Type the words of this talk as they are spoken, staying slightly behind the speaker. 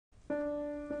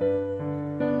When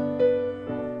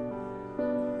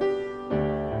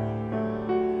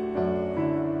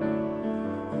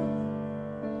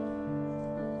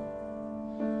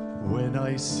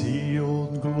I see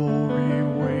Old Glory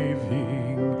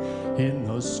waving in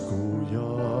the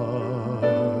schoolyard,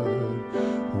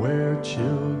 where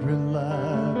children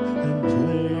laugh and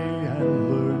play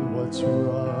and learn what's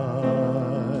right,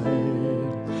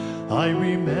 I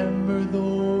remember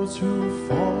those who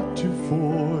fought to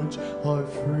forge our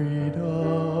freedom,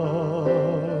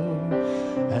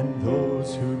 and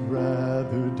those who'd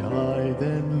rather die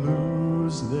than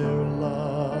lose their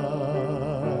life.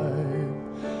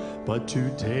 But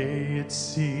today it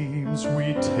seems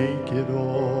we take it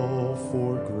all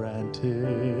for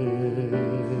granted,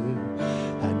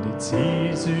 and it's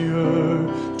easier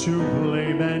to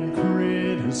blame and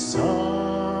criticize.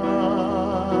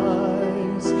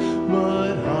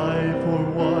 But I, for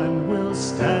one, will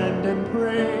stand and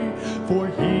pray for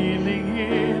healing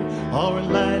in our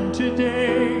land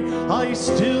today. I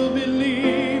still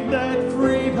believe that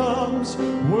freedom's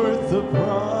worth the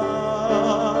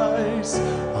price.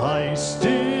 I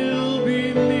still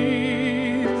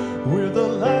believe we're the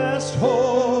last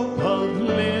hope of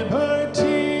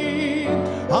liberty.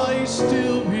 I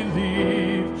still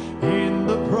believe in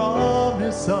the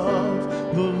promise of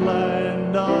the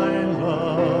land I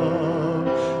love.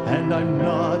 And I'm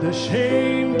not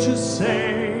ashamed to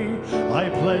say I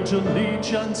pledge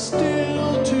allegiance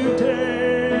still today.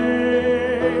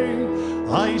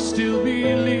 I still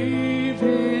believe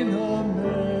in America.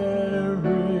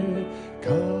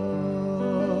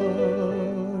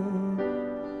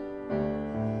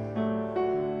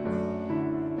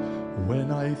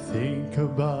 When I think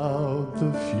about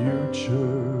the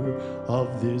future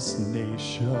of this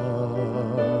nation,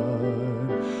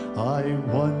 I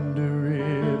wonder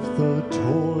if the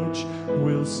torch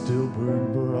will still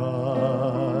burn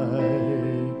bright,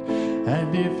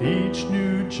 and if each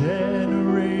new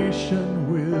generation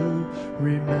will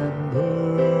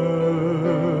remember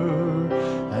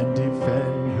and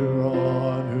defend her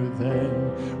honor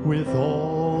then with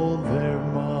all their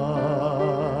might.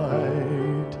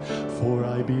 For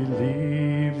I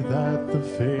believe that the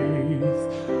faith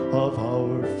of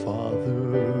our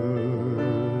fathers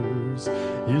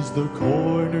is the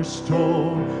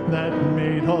cornerstone that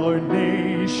made our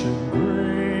nation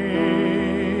great,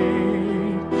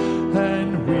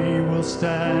 and we will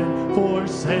stand for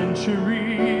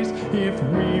centuries if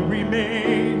we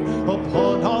remain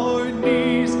upon our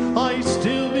knees. I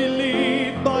still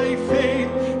believe by faith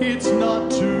it's not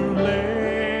too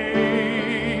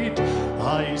late.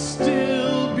 I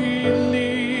still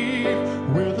believe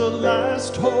we're the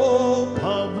last hope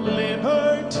of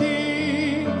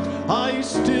liberty. I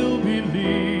still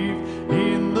believe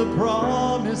in the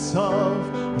promise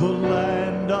of the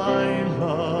land I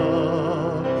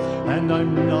love. And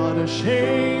I'm not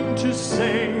ashamed to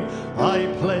say I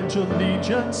pledge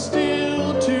allegiance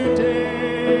still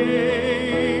today.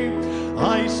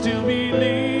 I still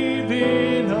believe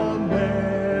in America.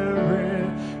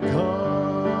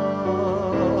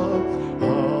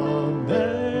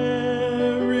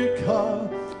 America,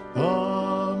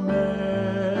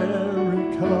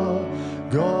 America.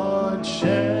 God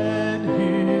shed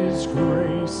his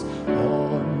grace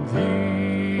on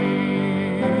thee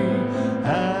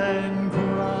and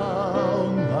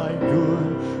crown thy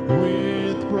good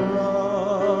with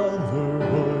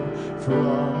brotherhood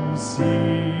from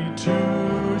sea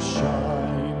to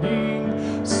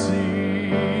shining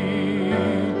sea.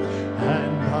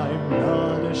 And I'm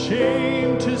not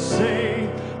ashamed to say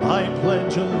I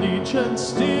pledge allegiance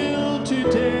still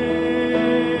today.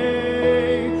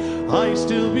 I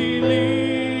still believe